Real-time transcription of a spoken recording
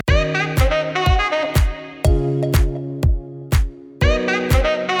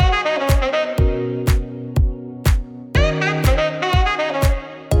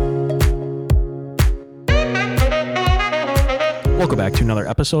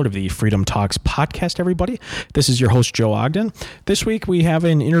episode of the Freedom Talks podcast, everybody. This is your host, Joe Ogden. This week, we have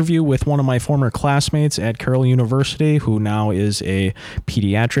an interview with one of my former classmates at Carroll University, who now is a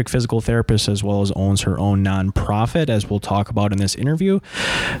pediatric physical therapist, as well as owns her own nonprofit, as we'll talk about in this interview.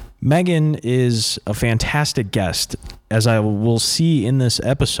 Megan is a fantastic guest, as I will see in this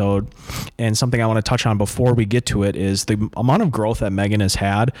episode, and something I want to touch on before we get to it is the amount of growth that Megan has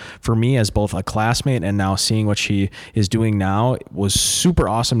had for me as both a classmate and now seeing what she is doing now was super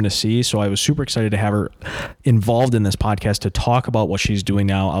awesome to see. So I was super excited to have her involved in this podcast to talk about what she's doing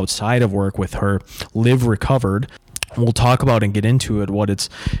now outside of work with her LiveRecovered. We'll talk about and get into it, what it's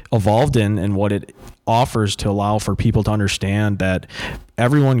evolved in and what it offers to allow for people to understand that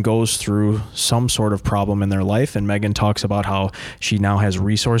everyone goes through some sort of problem in their life. And Megan talks about how she now has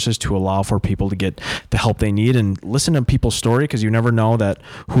resources to allow for people to get the help they need and listen to people's story, because you never know that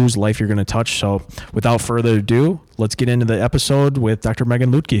whose life you're going to touch. So without further ado, let's get into the episode with Dr. Megan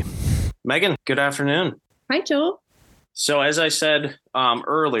Ludke. Megan, good afternoon. Hi, Joe. So as I said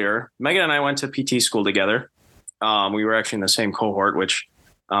earlier, Megan and I went to PT school together. We were actually in the same cohort, which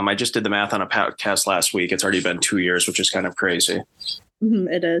I just did the math on a podcast last week. It's already been 2 years, which is kind of crazy.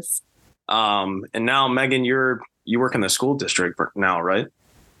 It is. And now, Megan, you work in the school district now, right?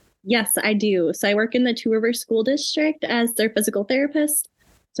 Yes, I do. So I work in the Two Rivers School District as their physical therapist.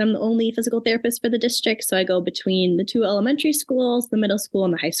 So I'm the only physical therapist for the district. So I go between the two elementary schools, the middle school,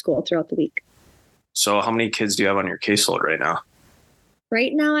 and the high school throughout the week. So how many kids do you have on your caseload right now?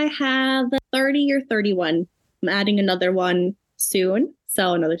 Right now I have 30 or 31. I'm adding another one soon.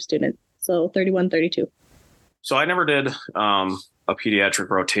 So another student. So 31, 32. So I never did a pediatric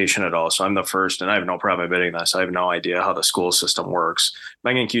rotation at all. So I'm the first, and I have no problem admitting this. I have no idea how the school system works.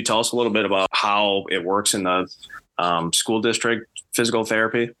 Megan, can you tell us a little bit about how it works in the school district physical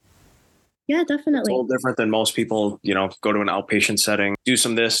therapy? Yeah, definitely. It's a little different than most people, go to an outpatient setting, do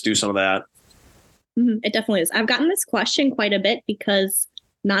some of this, do some of that. It definitely is. I've gotten this question quite a bit because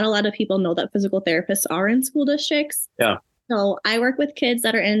not a lot of people know that physical therapists are in school districts. Yeah. So I work with kids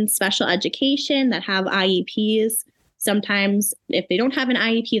that are in special education that have IEPs. Sometimes if they don't have an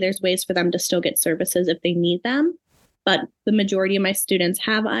IEP, there's ways for them to still get services if they need them. But the majority of my students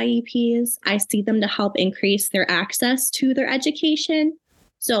have IEPs. I see them to help increase their access to their education.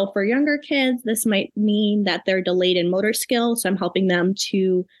 So for younger kids, this might mean that they're delayed in motor skills. So I'm helping them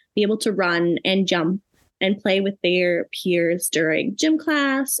to be able to run and jump and play with their peers during gym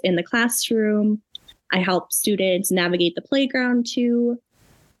class, in the classroom. I help students navigate the playground too.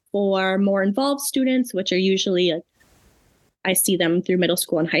 For more involved students, which are usually, I see them through middle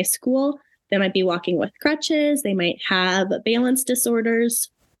school and high school, they might be walking with crutches. They might have balance disorders.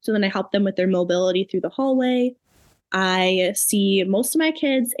 So then I help them with their mobility through the hallway. I see most of my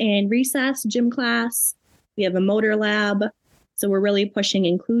kids in recess, gym class. We have a motor lab. So we're really pushing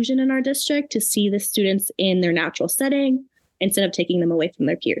inclusion in our district to see the students in their natural setting instead of taking them away from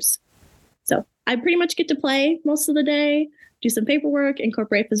their peers. So I pretty much get to play most of the day, do some paperwork,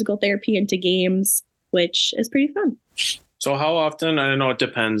 incorporate physical therapy into games, which is pretty fun. So how often, I know it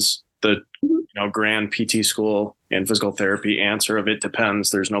depends, the grand PT school and physical therapy answer of it depends.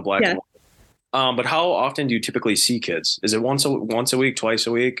 There's no black and white. But how often do you typically see kids? Is it once a week, twice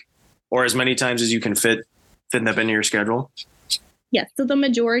a week, or as many times as you can fit them into your schedule? Yes. So the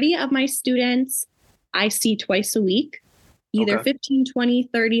majority of my students I see twice a week, either 15, 20,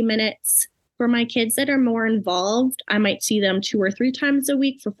 30 minutes. For my kids that are more involved, I might see them 2 or 3 times a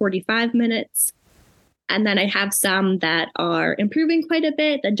week for 45 minutes. And then I have some that are improving quite a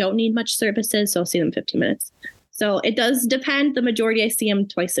bit that don't need much services. So I'll see them 15 minutes. So it does depend. The majority, I see them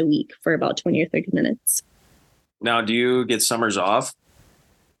twice a week for about 20 or 30 minutes. Now, do you get summers off?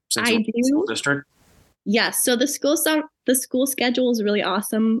 I do. School district? Yes. So the school schedule is really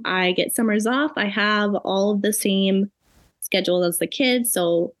awesome. I get summers off. I have all of the same schedule as the kids.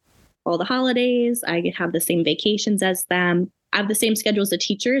 So all the holidays, I have the same vacations as them. I have the same schedule as the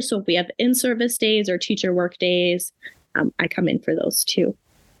teachers. So if we have in-service days or teacher work days, I come in for those too.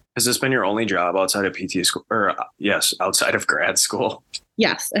 Has this been your only job outside of PT school, or outside of grad school?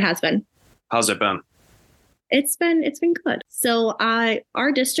 Yes, it has been. How's it been? It's been good. So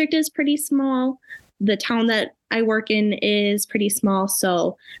our district is pretty small. The town that I work in is pretty small.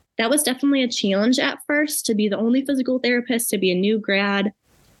 So that was definitely a challenge at first, to be the only physical therapist, to be a new grad.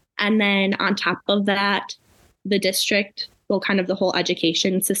 And then on top of that, the district, the whole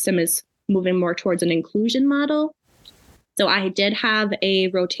education system is moving more towards an inclusion model. So I did have a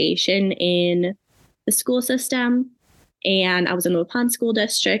rotation in the school system, and I was in the Waupun School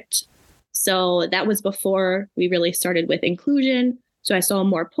District. So that was before we really started with inclusion. So I saw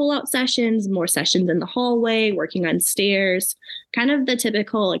more pull-out sessions, more sessions in the hallway, working on stairs, kind of the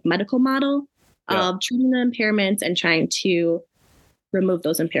typical like medical model of treating the impairments and trying to remove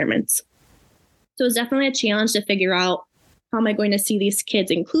those impairments. So it's definitely a challenge to figure out, how am I going to see these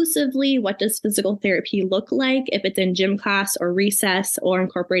kids inclusively? What does physical therapy look like if it's in gym class or recess or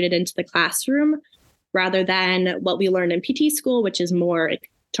incorporated into the classroom, rather than what we learned in PT school, which is more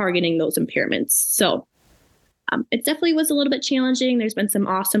like targeting those impairments. So it definitely was a little bit challenging. There's been some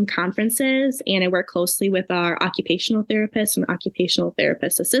awesome conferences, and I work closely with our occupational therapist and occupational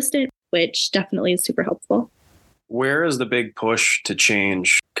therapist assistant, which definitely is super helpful. Where is the big push to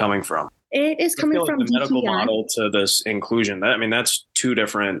change coming from? It is coming from the medical DTI. model to this inclusion. That's two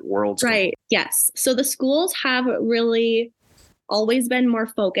different worlds. Right. Yes. So the schools have really always been more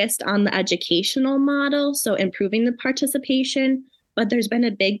focused on the educational model, so improving the participation. But there's been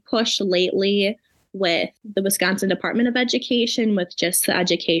a big push lately with the Wisconsin Department of Education, with just the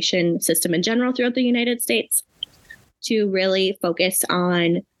education system in general throughout the United States, to really focus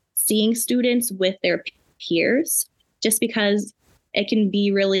on seeing students with their peers, just because it can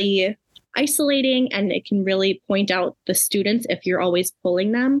be really isolating and it can really point out the students. If you're always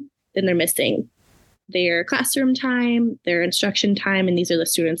pulling them, then they're missing their classroom time, their instruction time, and these are the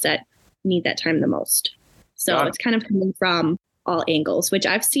students that need that time the most. So it's kind of coming from all angles, which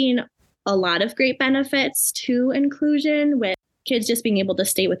I've seen a lot of great benefits to inclusion, with kids just being able to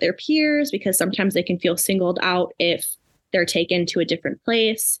stay with their peers, because sometimes they can feel singled out if they're taken to a different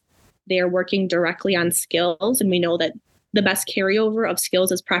place. They're working directly on skills, and we know that the best carryover of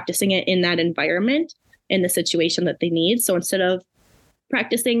skills is practicing it in that environment, in the situation that they need. So instead of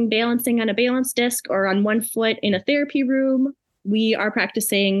practicing balancing on a balance disc or on one foot in a therapy room, we are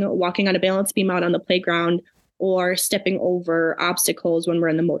practicing walking on a balance beam out on the playground, or stepping over obstacles when we're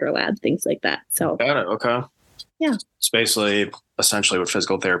in the motor lab, things like that. So got it. Okay. Yeah. It's basically essentially what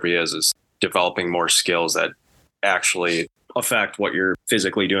physical therapy is developing more skills that actually affect what you're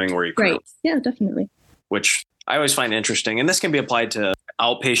physically doing where you Right. Yeah, definitely. Which I always find interesting. And this can be applied to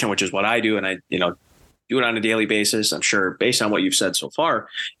outpatient, which is what I do. And I, do it on a daily basis. I'm sure based on what you've said so far,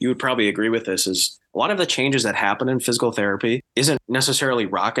 you would probably agree with this, is a lot of the changes that happen in physical therapy isn't necessarily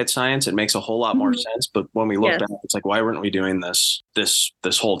rocket science. It makes a whole lot more sense. But when we look back, it's like, why weren't we doing this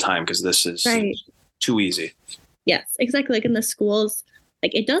whole time? Because this is too easy. Yes, exactly. Like in the schools,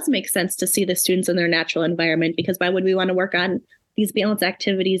 like it does make sense to see the students in their natural environment, because why would we want to work on these balance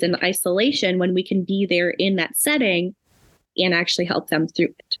activities in isolation when we can be there in that setting and actually help them through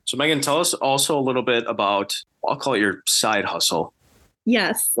it? So Megan, tell us also a little bit about, I'll call it your side hustle.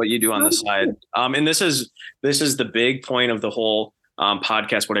 Yes. What you do on the side. And this is the big point of the whole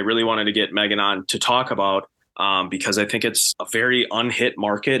podcast. What I really wanted to get Megan on to talk about, because I think it's a very unhit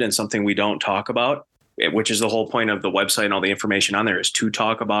market and something we don't talk about, which is the whole point of the website and all the information on there, is to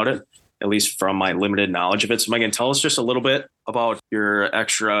talk about it, at least from my limited knowledge of it. So Megan, tell us just a little bit about your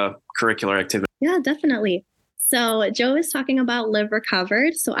extracurricular activity. Yeah, definitely. So Joe is talking about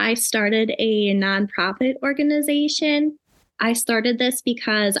LiveRecovered. So I started a nonprofit organization. I started this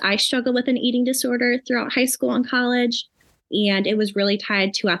because I struggled with an eating disorder throughout high school and college, and it was really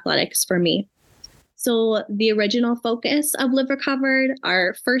tied to athletics for me. So the original focus of LiveRecovered,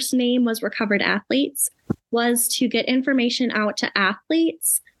 our first name was Recovered Athletes, was to get information out to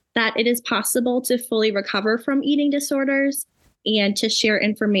athletes that it is possible to fully recover from eating disorders, and to share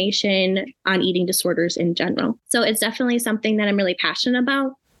information on eating disorders in general. So it's definitely something that I'm really passionate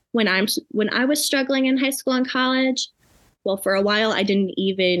about. When I was struggling in high school and college, well, for a while, I didn't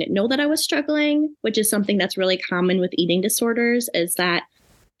even know that I was struggling, which is something that's really common with eating disorders, is that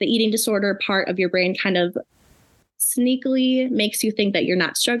the eating disorder part of your brain kind of sneakily makes you think that you're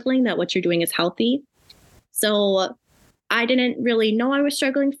not struggling, that what you're doing is healthy. So I didn't really know I was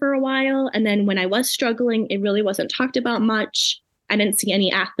struggling for a while. And then when I was struggling, it really wasn't talked about much. I didn't see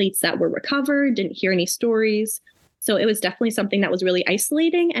any athletes that were recovered, didn't hear any stories. So it was definitely something that was really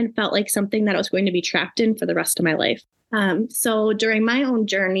isolating and felt like something that I was going to be trapped in for the rest of my life. So during my own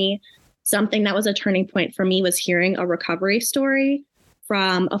journey, something that was a turning point for me was hearing a recovery story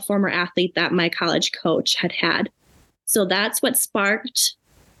from a former athlete that my college coach had. So that's what sparked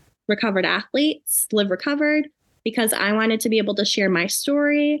Recovered Athletes, LiveRecovered, because I wanted to be able to share my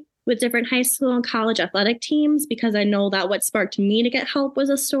story with different high school and college athletic teams, because I know that what sparked me to get help was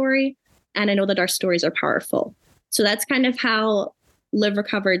a story, and I know that our stories are powerful. So that's kind of how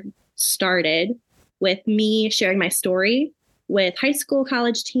LiveRecovered started, with me sharing my story with high school,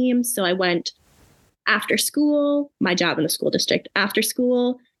 college teams. So I went after school, my job in the school district, after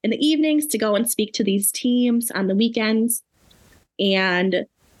school in the evenings to go and speak to these teams on the weekends. And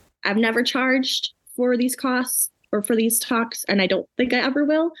I've never charged for these costs. or for these talks, and I don't think I ever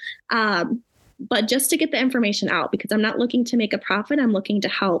will. But just to get the information out, because I'm not looking to make a profit. I'm looking to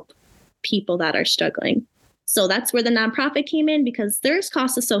help people that are struggling. So that's where the nonprofit came in, because there's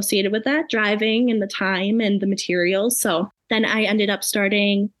costs associated with that, driving and the time and the materials. So then I ended up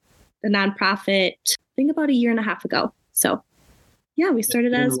starting the nonprofit, I think about a year and a half ago. So yeah, we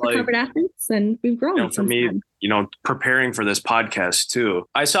started as Recovered Athletes, and we've grown. For me, preparing for this podcast too,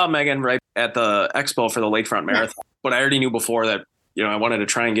 I saw Megan right at the expo for the Lakefront Marathon, but I already knew before that, I wanted to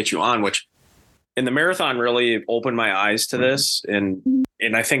try and get you on, which in the marathon really opened my eyes to this. And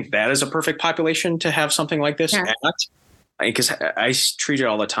I think that is a perfect population to have something like this at, because I treat it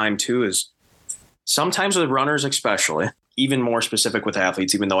all the time too, is sometimes with runners, especially, even more specific with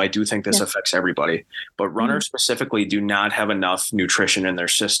athletes, even though I do think this affects everybody, but runners specifically do not have enough nutrition in their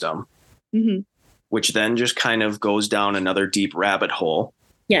system, which then just kind of goes down another deep rabbit hole.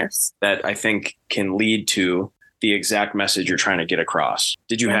 Yes. That I think can lead to the exact message you're trying to get across.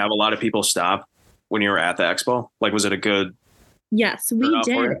 Did you have a lot of people stop when you were at the expo? Like, was it a good? Yes, we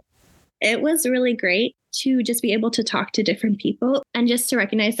did. It was really great to just be able to talk to different people and just to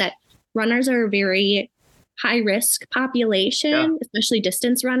recognize that runners are a very high risk population, especially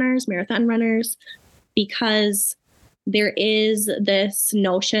distance runners, marathon runners, because there is this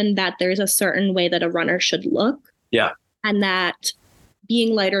notion that there's a certain way that a runner should look. Yeah. And that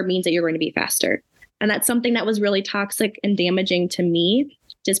being lighter means that you're going to be faster. And that's something that was really toxic and damaging to me,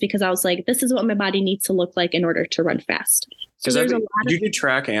 just because I was like, this is what my body needs to look like in order to run fast. So did you do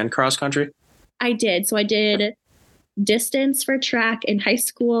track and cross country? I did. So I did distance for track in high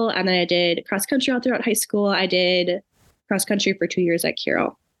school, and then I did cross country all throughout high school. I did cross country for 2 years at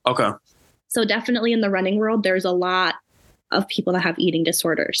Carroll. Okay. So definitely in the running world, there's a lot of people that have eating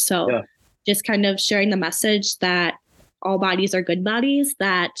disorders. So just kind of sharing the message that all bodies are good bodies,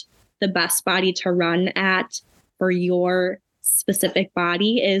 that the best body to run at for your specific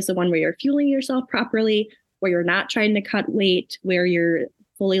body is the one where you're fueling yourself properly, where you're not trying to cut weight, where you're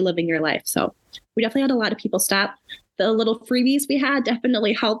fully living your life. So we definitely had a lot of people stop. The little freebies we had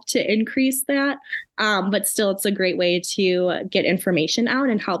definitely helped to increase that. But still, it's a great way to get information out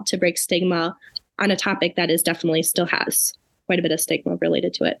and help to break stigma on a topic that is definitely still has quite a bit of stigma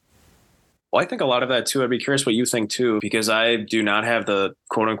related to it. Well, I think a lot of that too. I'd be curious what you think too, because I do not have the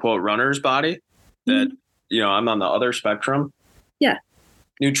quote unquote runner's body that, I'm on the other spectrum. Yeah.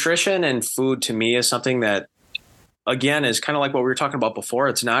 Nutrition and food to me is something that, again, is kind of like what we were talking about before.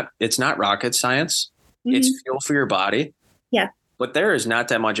 It's not rocket science. It's fuel for your body. Yeah. But there is not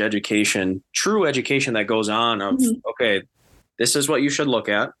that much education, true education that goes on of, okay, this is what you should look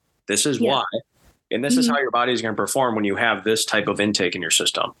at. This is why. And this is how your body is going to perform when you have this type of intake in your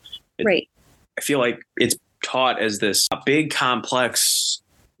system. Right. I feel like it's taught as this big complex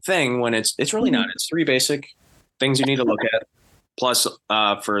thing when it's really not. It's 3 basic things you need to look at. Plus,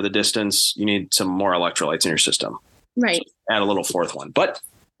 for the distance, you need some more electrolytes in your system. Right. So add a little 4th one. But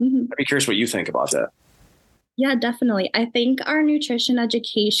I'd be curious what you think about that. Yeah, definitely. I think our nutrition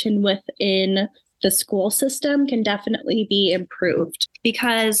education within the school system can definitely be improved,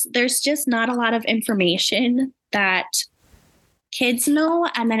 because there's just not a lot of information that kids know.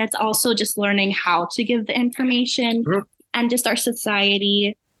 And then it's also just learning how to give the information. And just our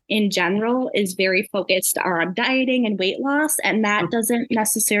society in general is very focused on dieting and weight loss. And that doesn't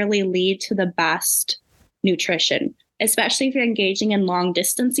necessarily lead to the best nutrition, especially if you're engaging in long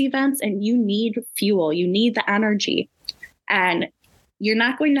distance events and you need fuel, you need the energy. And you're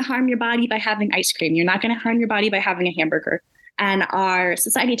not going to harm your body by having ice cream. You're not going to harm your body by having a hamburger. And our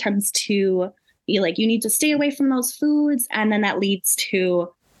society tends to be like, you need to stay away from those foods. And then that leads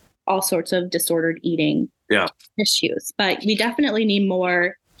to all sorts of disordered eating issues. But we definitely need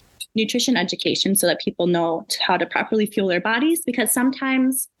more nutrition education so that people know how to properly fuel their bodies, because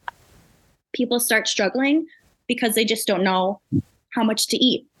sometimes people start struggling because they just don't know how much to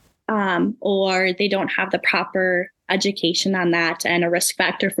eat, or they don't have the proper education on that. And a risk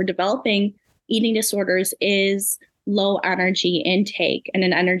factor for developing eating disorders is low energy intake and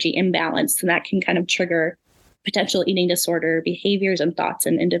an energy imbalance. And that can kind of trigger potential eating disorder behaviors and thoughts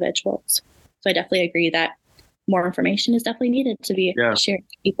in individuals. So I definitely agree that more information is definitely needed to be shared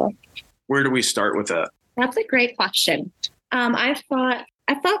to people. Where do we start with that? That's a great question. I thought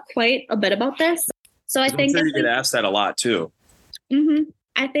quite a bit about this. So I think you get asked that a lot too.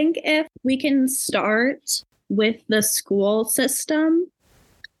 I think if we can start with the school system,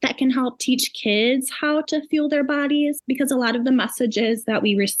 that can help teach kids how to fuel their bodies, because a lot of the messages that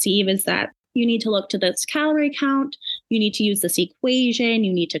we receive is that you need to look to this calorie count, you need to use this equation,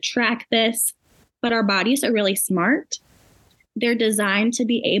 you need to track this. But our bodies are really smart. they're designed to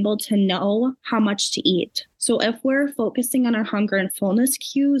be able to know how much to eat. So if we're focusing on our hunger and fullness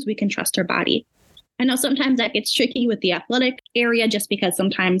cues, we can trust our body. I know sometimes that gets tricky with the athletic area just because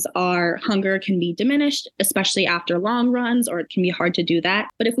sometimes our hunger can be diminished, especially after long runs, or it can be hard to do that.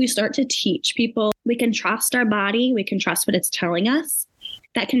 But if we start to teach people, we can trust our body, we can trust what it's telling us.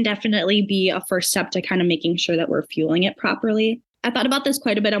 That can definitely be a first step to kind of making sure that we're fueling it properly. I thought about this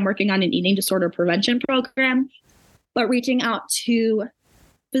quite a bit. I'm working on an eating disorder prevention program, but reaching out to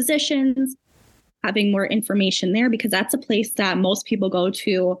physicians, having more information there, because that's a place that most people go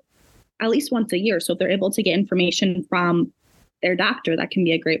to at least once a year. So if they're able to get information from their doctor, that can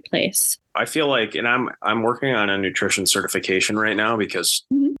be a great place. I feel like, and I'm working on a nutrition certification right now because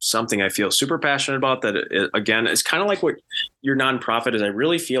something I feel super passionate about that, again, is kind of like what your nonprofit is. I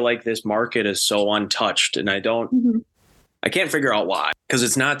really feel like this market is so untouched, and I can't figure out why, because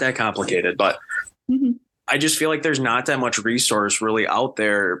it's not that complicated, but I just feel like there's not that much resource really out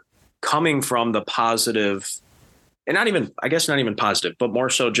there coming from the positive, and not even positive, but more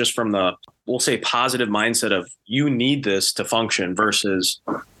so just from the, we'll say, positive mindset of you need this to function versus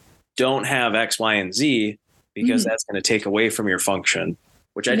don't have X, Y, and Z because that's going to take away from your function,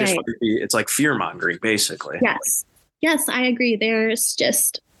 which I just, it's like fear mongering basically. Yes. Yes, I agree.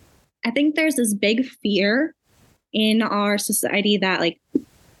 I think there's this big fear in our society that like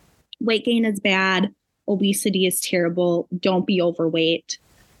weight gain is bad, obesity is terrible, don't be overweight,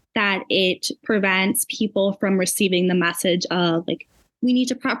 that it prevents people from receiving the message of like, we need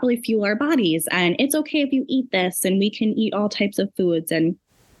to properly fuel our bodies and it's okay if you eat this and we can eat all types of foods. And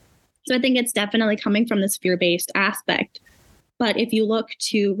so I think it's definitely coming from this fear-based aspect. But if you look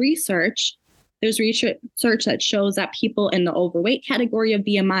to research, there's research that shows that people in the overweight category of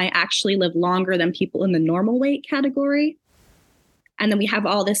BMI actually live longer than people in the normal weight category. And then we have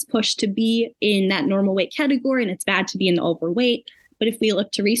all this push to be in that normal weight category, and it's bad to be in the overweight. But if we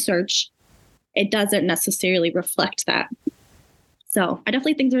look to research, it doesn't necessarily reflect that. So I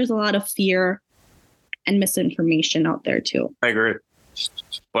definitely think there's a lot of fear and misinformation out there too. I agree.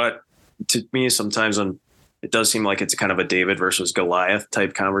 But to me, sometimes it does seem like it's kind of a David versus Goliath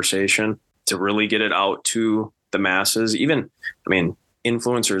type conversation to really get it out to the masses. Even,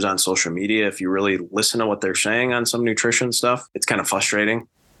 influencers on social media, if you really listen to what they're saying on some nutrition stuff, it's kind of frustrating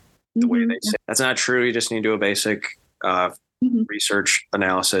the way they say that's not true. You just need to do a basic research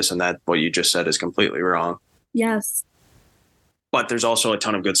analysis, and that what you just said is completely wrong. Yes. But there's also a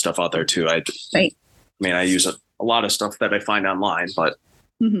ton of good stuff out there too. I use a lot of stuff that I find online, but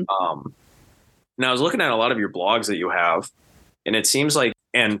now I was looking at a lot of your blogs that you have, and it seems like,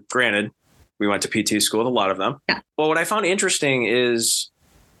 and granted, we went to PT school with a lot of them. Yeah. But what I found interesting is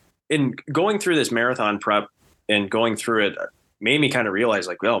in going through this marathon prep and going through it made me kind of realize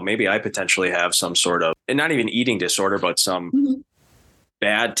like, well, maybe I potentially have some sort of, and not even eating disorder, but some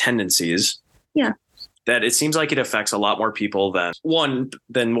bad tendencies. Yeah. That it seems like it affects a lot more people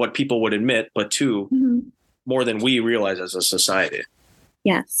than what people would admit, but two, more than we realize as a society.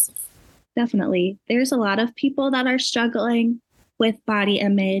 Yes, definitely. There's a lot of people that are struggling with body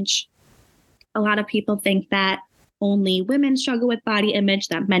image. A lot of people think that only women struggle with body image,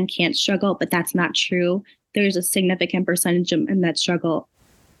 that men can't struggle, but that's not true. There's a significant percentage of men that struggle.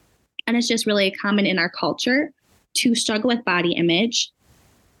 And it's just really common in our culture to struggle with body image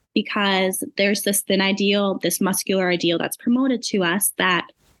because there's this thin ideal, this muscular ideal that's promoted to us that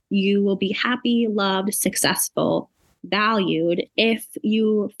you will be happy, loved, successful, valued if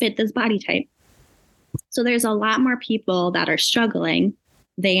you fit this body type. So there's a lot more people that are struggling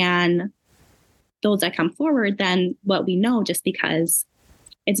than those that come forward than what we know, just because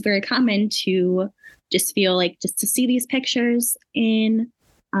it's very common to just feel like just to see these pictures in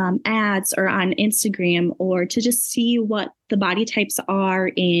ads or on Instagram, or to just see what the body types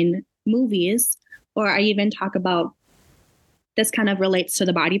are in movies. Or I even talk about, this kind of relates to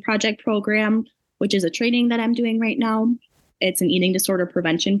the Body Project program, which is a training that I'm doing right now. It's an eating disorder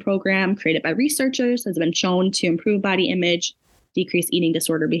prevention program created by researchers, has been shown to improve body image, decrease eating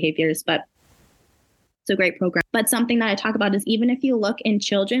disorder behaviors, but it's a great program. But something that I talk about is even if you look in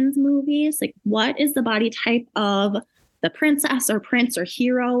children's movies, like what is the body type of the princess or prince or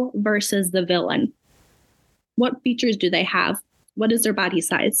hero versus the villain? What features do they have? What is their body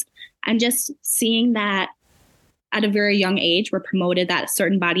size? And just seeing that at a very young age, we're promoted that a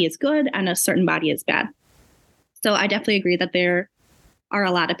certain body is good and a certain body is bad. So I definitely agree that there are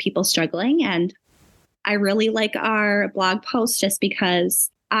a lot of people struggling. And I really like our blog posts just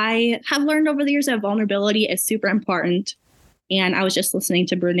because I have learned over the years that vulnerability is super important. And I was just listening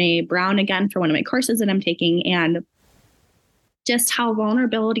to Brene Brown again for one of my courses that I'm taking, and just how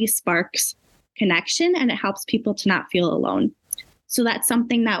vulnerability sparks connection and it helps people to not feel alone. So that's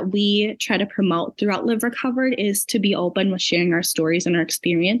something that we try to promote throughout Live Recovered, is to be open with sharing our stories and our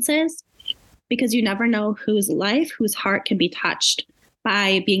experiences, because you never know whose life, whose heart can be touched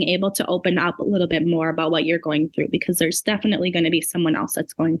by being able to open up a little bit more about what you're going through, because there's definitely going to be someone else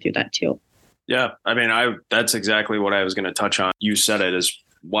that's going through that too. Yeah. I mean, that's exactly what I was going to touch on. You said it, is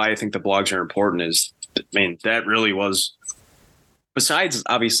why I think the blogs are important. Is, I mean, that really was, besides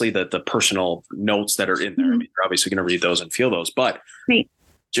obviously the personal notes that are in there. I mean, you're obviously going to read those and feel those, but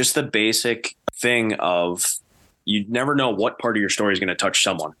just the basic thing of, you never know what part of your story is going to touch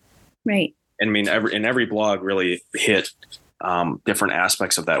someone. Right. And I mean, every blog really hit different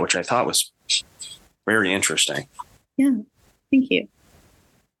aspects of that, which I thought was very interesting. Yeah. Thank you.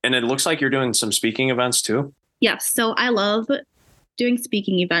 And it looks like you're doing some speaking events too. Yes. So I love doing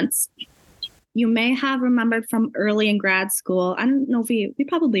speaking events. You may have remembered from early in grad school, I don't know if we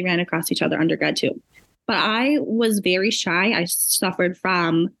probably ran across each other undergrad too, but I was very shy. I suffered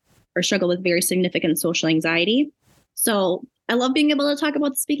from or struggled with very significant social anxiety. So I love being able to talk about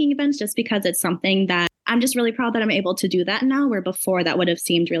the speaking events, just because it's something that I'm just really proud that I'm able to do that now, where before that would have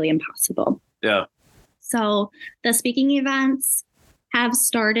seemed really impossible. Yeah. So the speaking events have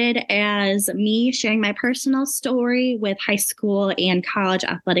started as me sharing my personal story with high school and college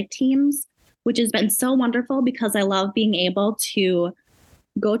athletic teams, which has been so wonderful, because I love being able to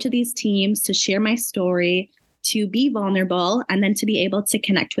go to these teams to share my story, to be vulnerable, and then to be able to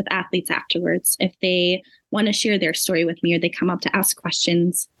connect with athletes afterwards if they want to share their story with me, or they come up to ask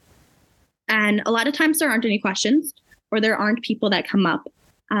questions. And a lot of times there aren't any questions, or there aren't people that come up,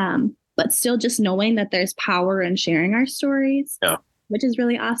 but still just knowing that there's power in sharing our stories, which is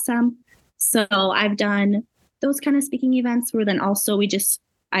really awesome. So I've done those kind of speaking events, where then also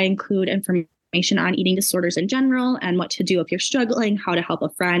I include information on eating disorders in general and what to do if you're struggling, how to help a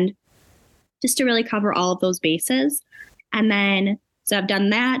friend, just to really cover all of those bases. And then, so I've done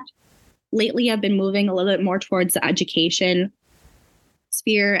that. Lately, I've been moving a little bit more towards the education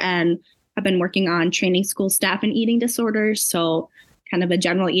sphere, and I've been working on training school staff in eating disorders. So kind of a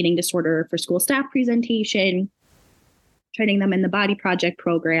general eating disorder for school staff presentation, training them in the Body Project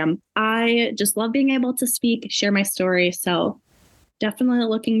program. I just love being able to speak, share my story. So definitely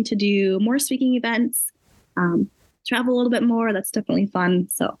looking to do more speaking events, travel a little bit more. That's definitely fun.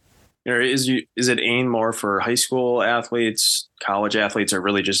 So is it aimed more for high school athletes, college athletes, or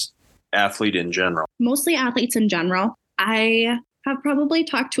really just athlete in general? Mostly athletes in general. I have probably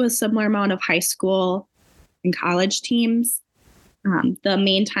talked to a similar amount of high school and college teams. The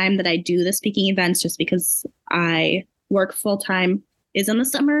main time that I do the speaking events, just because I work full time, is in the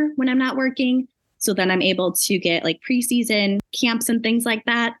summer when I'm not working. So then I'm able to get like preseason camps and things like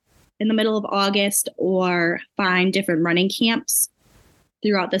that in the middle of August, or find different running camps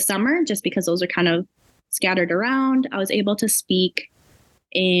throughout the summer, just because those are kind of scattered around. I was able to speak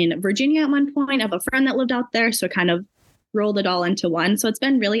in Virginia at one point of a friend that lived out there. So kind of rolled it all into one. So it's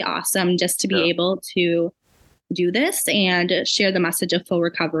been really awesome just to be able to do this and share the message of full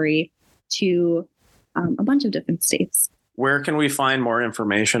recovery to a bunch of different states. Where can we find more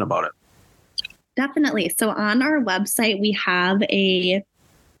information about it? Definitely. So on our website, we have a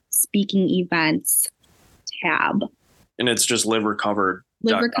speaking events tab. And it's just LiveRecovered.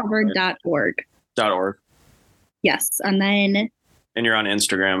 LiveRecovered.org. .org. Yes. And then. And you're on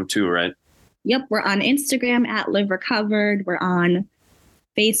Instagram too, right? Yep. We're on Instagram at LiveRecovered. We're on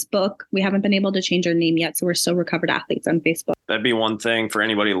Facebook. We haven't been able to change our name yet, so we're still Recovered Athletes on Facebook. That'd be one thing for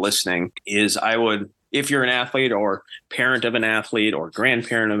anybody listening, is I would, if you're an athlete or parent of an athlete or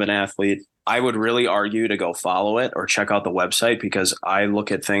grandparent of an athlete, I would really argue to go follow it or check out the website, because I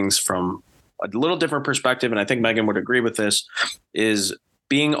look at things from a little different perspective. And I think Megan would agree with this, is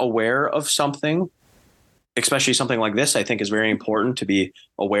being aware of something, especially something like this, I think is very important to be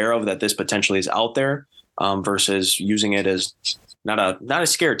aware of, that this potentially is out there, versus using it as not a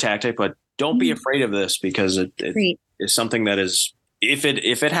scare tactic, but don't be afraid of this, because it is something that is, if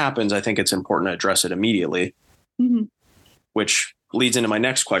it happens, I think it's important to address it immediately, which leads into my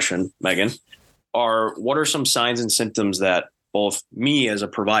next question, Megan, what are some signs and symptoms that both me as a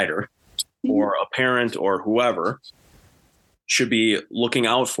provider or a parent or whoever should be looking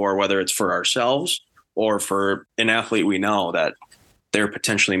out for, whether it's for ourselves or for an athlete we know that there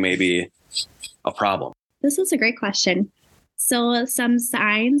potentially may be a problem? This is a great question. So some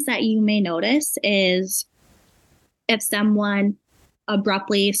signs that you may notice is if someone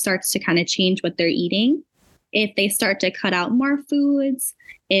abruptly starts to kind of change what they're eating, if they start to cut out more foods,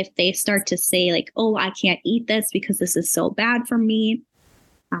 if they start to say like, oh, I can't eat this because this is so bad for me.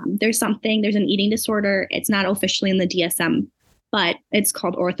 There's an eating disorder. It's not officially in the DSM, but it's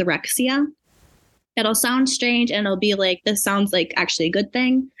called orthorexia. It'll sound strange and it'll be like, this sounds like actually a good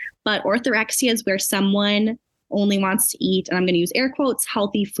thing. But orthorexia is where someone only wants to eat, and I'm going to use air quotes,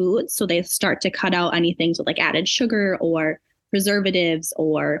 healthy foods. So they start to cut out any things with like added sugar or preservatives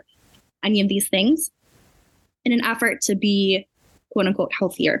or any of these things in an effort to be quote unquote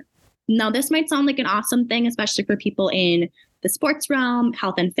healthier. Now, this might sound like an awesome thing, especially for people in the sports realm,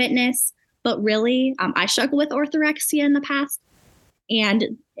 health and fitness. But really, I struggled with orthorexia in the past.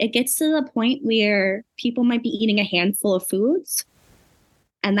 And it gets to the point where people might be eating a handful of foods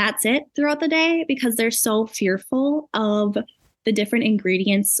and that's it throughout the day because they're so fearful of the different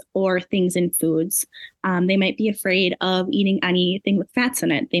ingredients or things in foods. They might be afraid of eating anything with fats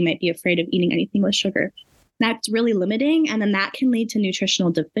in it. They might be afraid of eating anything with sugar. That's really limiting. And then that can lead to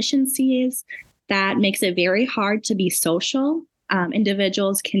nutritional deficiencies. That makes it very hard to be social.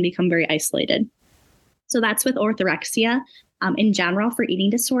 Individuals can become very isolated. So that's with orthorexia. In general, for eating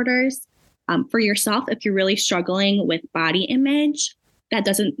disorders, for yourself, if you're really struggling with body image, that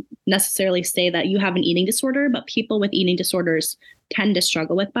doesn't necessarily say that you have an eating disorder, but people with eating disorders tend to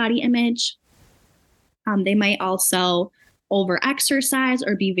struggle with body image. They might also over-exercise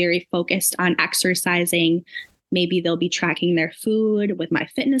or be very focused on exercising. Maybe they'll be tracking their food with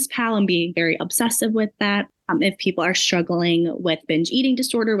MyFitnessPal and being very obsessive with that. If people are struggling with binge eating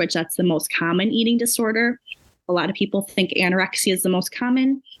disorder, which that's the most common eating disorder, a lot of people think anorexia is the most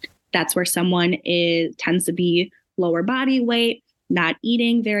common. That's where someone tends to be lower body weight, not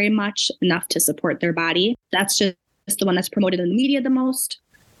eating very much enough to support their body. That's just the one that's promoted in the media the most.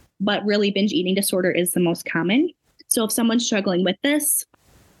 But really, binge eating disorder is the most common. So if someone's struggling with this,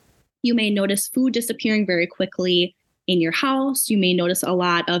 you may notice food disappearing very quickly in your house. You may notice a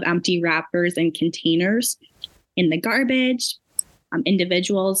lot of empty wrappers and containers in the garbage.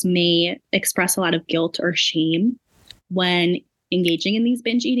 Individuals may express a lot of guilt or shame when engaging in these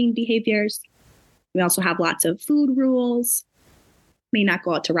binge eating behaviors. We also have lots of food rules, may not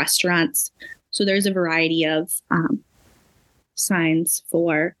go out to restaurants. So there's a variety of signs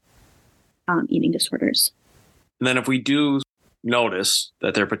for eating disorders. And then if we do notice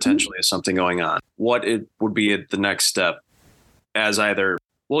that there potentially is something going on, what it would be the next step as either,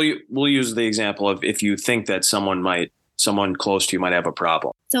 we'll use the example of if you think that someone close to you might have a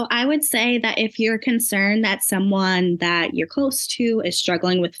problem. So I would say that if you're concerned that someone that you're close to is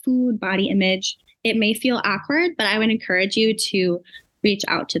struggling with food, body image, it may feel awkward, but I would encourage you to reach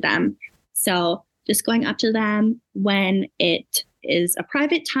out to them. So just going up to them when it is a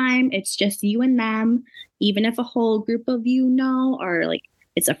private time, it's just you and them, even if a whole group of you know, or like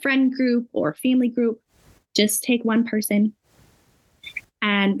it's a friend group or family group, just take one person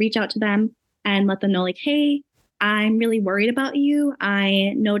and reach out to them and let them know like, hey, I'm really worried about you.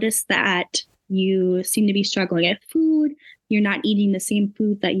 I noticed that you seem to be struggling at food. You're not eating the same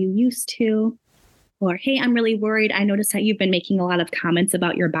food that you used to. Or, hey, I'm really worried. I noticed that you've been making a lot of comments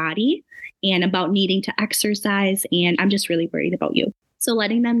about your body and about needing to exercise. And I'm just really worried about you. So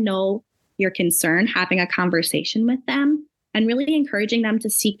letting them know your concern, having a conversation with them, and really encouraging them to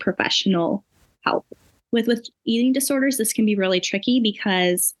seek professional help. With eating disorders, this can be really tricky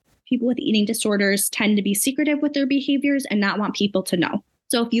because people with eating disorders tend to be secretive with their behaviors and not want people to know.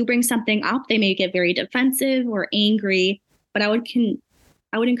 So if you bring something up, they may get very defensive or angry, but I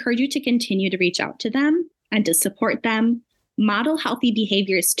would encourage you to continue to reach out to them and to support them, model healthy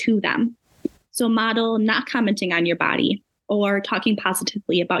behaviors to them. So model not commenting on your body or talking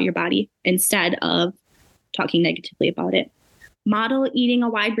positively about your body instead of talking negatively about it. Model eating a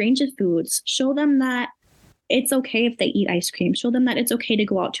wide range of foods. Show them that it's okay if they eat ice cream. Show them that it's okay to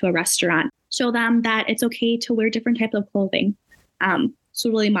go out to a restaurant. Show them that it's okay to wear different types of clothing. So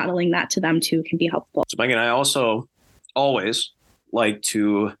really modeling that to them too can be helpful. So Megan, I also always like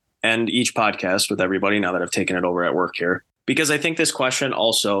to end each podcast with everybody now that I've taken it over at work here, because I think this question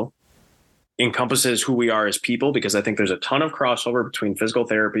also encompasses who we are as people, because I think there's a ton of crossover between physical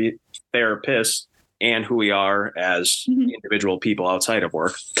therapy therapists and who we are as individual people outside of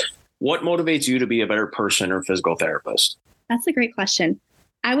work. What motivates you to be a better person or physical therapist? That's a great question.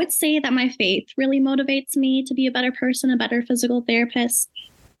 I would say that my faith really motivates me to be a better person, a better physical therapist.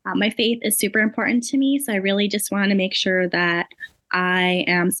 My faith is super important to me. So I really just want to make sure that I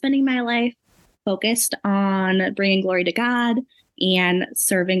am spending my life focused on bringing glory to God and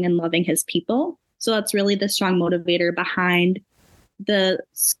serving and loving his people. So that's really the strong motivator behind the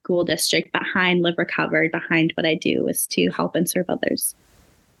school district, behind LiveRecovered, behind what I do, is to help and serve others.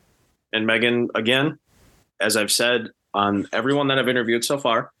 And Megan, again, as I've said on everyone that I've interviewed so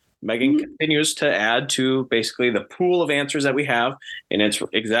far, Megan continues to add to basically the pool of answers that we have. And it's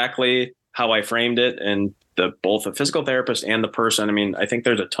exactly how I framed it. And both the physical therapist and the person, I mean, I think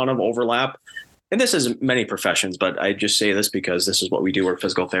there's a ton of overlap and this is many professions, but I just say this because this is what we do. We're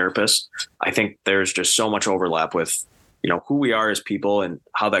physical therapists. I think there's just so much overlap with, who we are as people and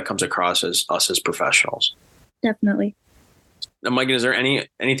how that comes across as us as professionals. Definitely. Now, Megan, is there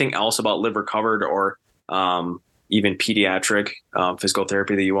anything else about LiveRecovered or even pediatric physical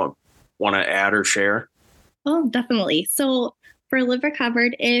therapy that you want to add or share? Oh, definitely. So for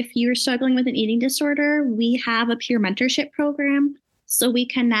LiveRecovered, if you're struggling with an eating disorder, we have a peer mentorship program. So we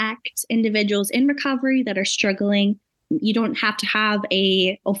connect individuals in recovery that are struggling. You don't have to have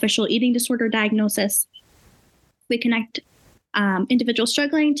a official eating disorder diagnosis. We connect individuals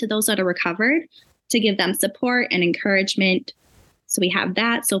struggling to those that are recovered to give them support and encouragement. So we have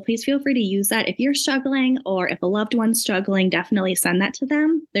that. So please feel free to use that. If you're struggling or if a loved one's struggling, definitely send that to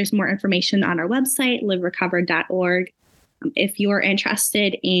them. There's more information on our website, liverecovered.org. If you're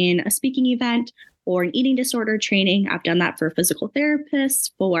interested in a speaking event or an eating disorder training, I've done that for physical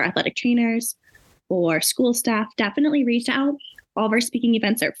therapists, for athletic trainers, for school staff. Definitely reach out. All of our speaking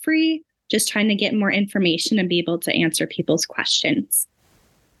events are free, just trying to get more information and be able to answer people's questions.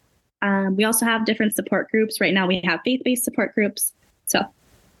 We also have different support groups. Right now we have faith-based support groups. So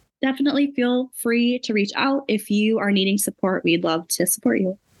definitely feel free to reach out. If you are needing support, we'd love to support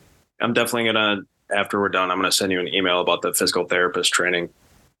you. I'm definitely going to, after we're done, I'm going to send you an email about the physical therapist training.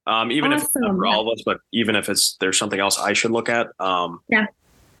 Even if it's not for all of us, but even if there's something else I should look at.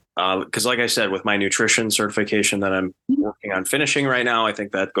 Because like I said, with my nutrition certification that I'm working on finishing right now, I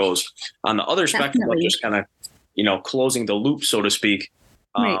think that goes on the other spectrum of just kind of, closing the loop, so to speak.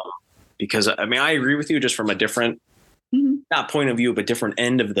 Right. Because I agree with you just from a different, not point of view, but different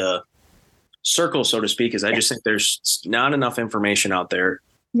end of the circle, so to speak, is I just think there's not enough information out there.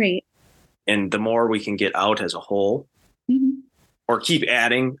 Right. And the more we can get out as a whole or keep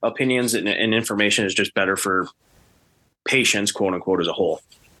adding opinions and information is just better for patients, quote unquote, as a whole.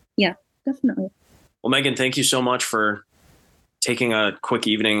 Yeah, definitely. Well, Megan, thank you so much for taking a quick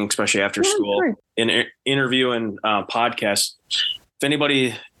evening, especially after school, in interview and podcast. If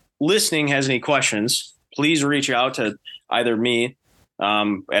anybody listening has any questions, please reach out to either me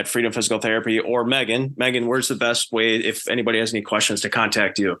at Freedom Physical Therapy or Megan. Megan, where's the best way if anybody has any questions to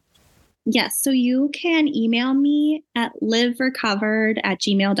contact you? Yes. So you can email me at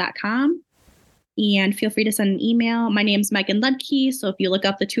liverecovered@gmail.com and feel free to send an email. My name's Megan Ludke. So if you look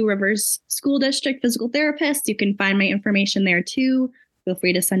up the Two Rivers School District Physical Therapist, you can find my information there too. Feel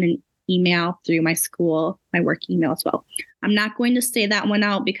free to send an email through my school, my work email as well. I'm not going to say that one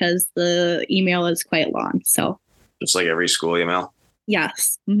out because the email is quite long. So just like every school email.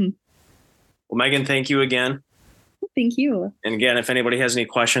 Yes. Well, Megan, thank you again. Thank you. And again, if anybody has any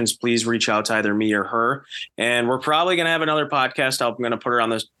questions, please reach out to either me or her. And we're probably going to have another podcast. I'm going to put her on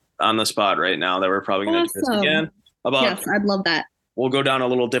the spot right now that we're probably going to do this again. Yes, I'd love that. We'll go down a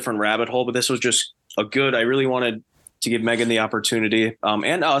little different rabbit hole, but this was just I really wanted to give Megan the opportunity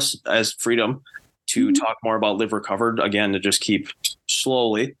and us as Freedom to talk more about LiveRecovered, again, to just keep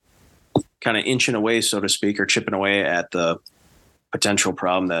slowly kind of inching away, so to speak, or chipping away at the potential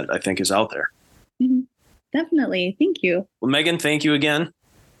problem that I think is out there. Definitely. Thank you. Well, Megan, thank you again.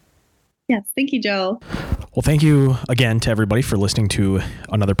 Yes. Thank you, Joe. Well, thank you again to everybody for listening to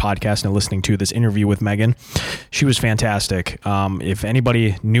another podcast and listening to this interview with Megan. She was fantastic. If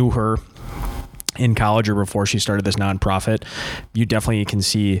anybody knew her in college or before she started this nonprofit, you definitely can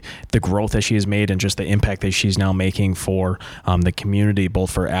see the growth that she has made and just the impact that she's now making for the community,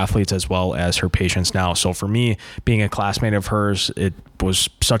 both for athletes as well as her patients now. So for me, being a classmate of hers, it was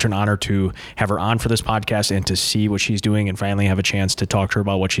such an honor to have her on for this podcast and to see what she's doing and finally have a chance to talk to her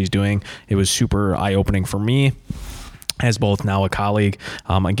about what she's doing. It was super eye-opening for me as both now a colleague,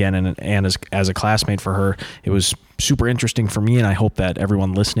 again, and as a classmate for her. It was super interesting for me, and I hope that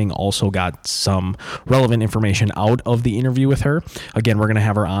everyone listening also got some relevant information out of the interview with her. Again, we're going to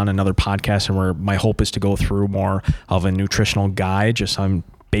have her on another podcast, and my hope is to go through more of a nutritional guide, just some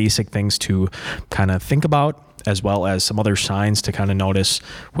basic things to kind of think about, as well as some other signs to kind of notice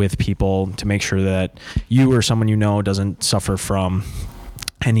with people to make sure that you or someone you know doesn't suffer from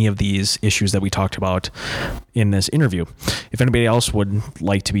any of these issues that we talked about in this interview. If anybody else would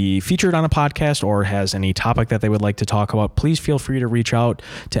like to be featured on a podcast or has any topic that they would like to talk about, please feel free to reach out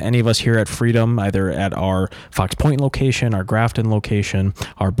to any of us here at Freedom, either at our Fox Point location, our Grafton location,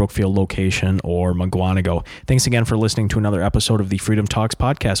 our Brookfield location, or Mugwanago. Thanks again for listening to another episode of the Freedom Talks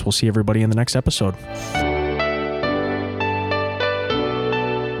podcast. We'll see everybody in the next episode.